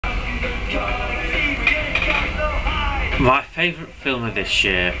My favourite film of this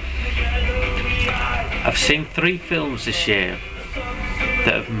year, I've seen 3 films this year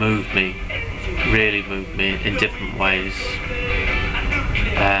that have moved me, really moved me in different ways.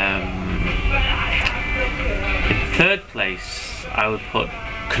 In third place I would put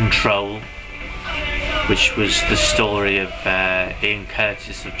Control, which was the story of Ian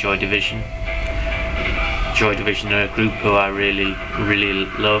Curtis of Joy Division. Joy Division are a group who I really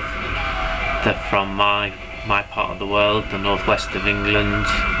love. They're from my part of the world, the northwest of England.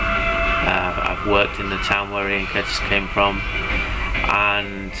 I've worked in the town where Ian Curtis came from,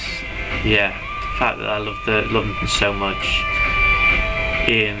 and yeah, the fact that I love them so much.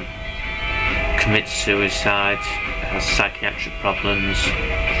 Ian commits suicide, has psychiatric problems,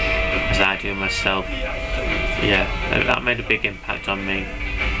 as I do myself. Yeah, that made a big impact on me.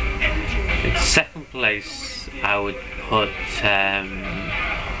 In second place, I would put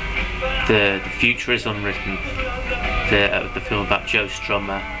the Future is Unwritten, the film about Joe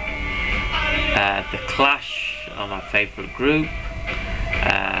Strummer. The Clash are my favourite group.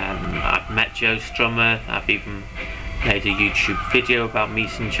 I've met Joe Strummer. I've even made a YouTube video about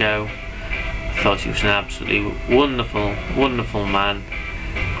meeting Joe. I thought he was an absolutely wonderful man,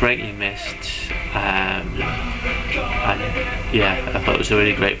 greatly missed. Yeah, I thought it was a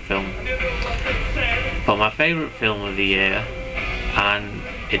really great film. But my favourite film of the year, and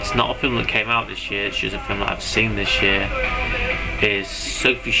it's not a film that came out this year, it's just a film that I've seen this year, is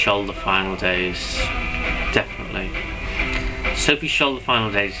Sophie Scholl, The Final Days. Definitely. Sophie Scholl, The Final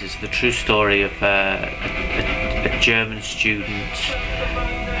Days is the true story of a German student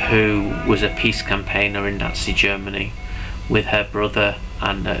who was a peace campaigner in Nazi Germany with her brother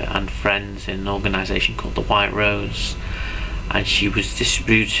and friends in an organisation called the White Rose, and she was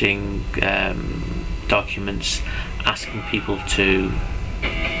distributing documents asking people to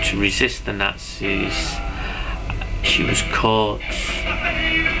resist the Nazis. She was caught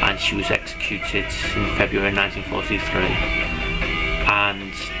and she was executed in February 1943,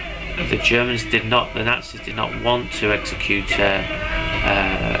 and the Nazis did not want to execute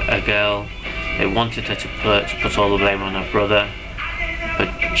a girl. They wanted her to put all the blame on her brother, but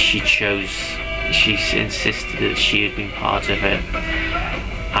she insisted that she had been part of it.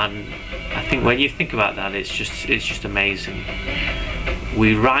 And I think when you think about that, it's just amazing.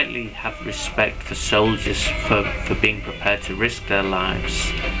 We rightly have respect for soldiers for being prepared to risk their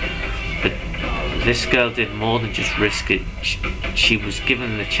lives, but this girl did more than just risk it. She was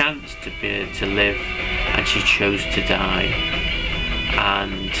given the chance to live, and she chose to die.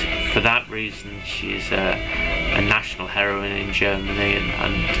 And for that reason, she is a national heroine in Germany,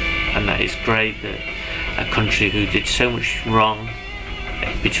 and that is great that a country who did so much wrong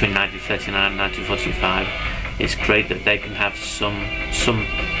between 1939 and 1945, it's great that they can have some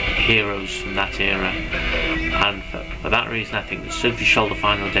heroes from that era. And for that reason, I think that Sophie Scholl, The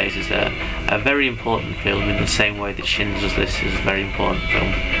Final Days is a very important film, in the same way that Schindler's List is a very important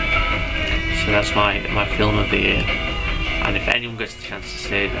film. So that's my film of the year. And if anyone gets the chance to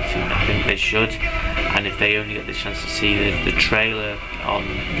see it, I think they should. And if they only get the chance to see the trailer on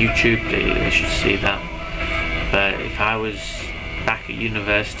YouTube, they should see that. But if I was back at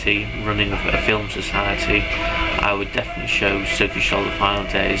university running a film society, I would definitely show Sophie Scholl, The Final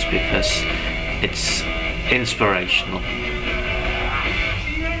Days, because it's inspirational.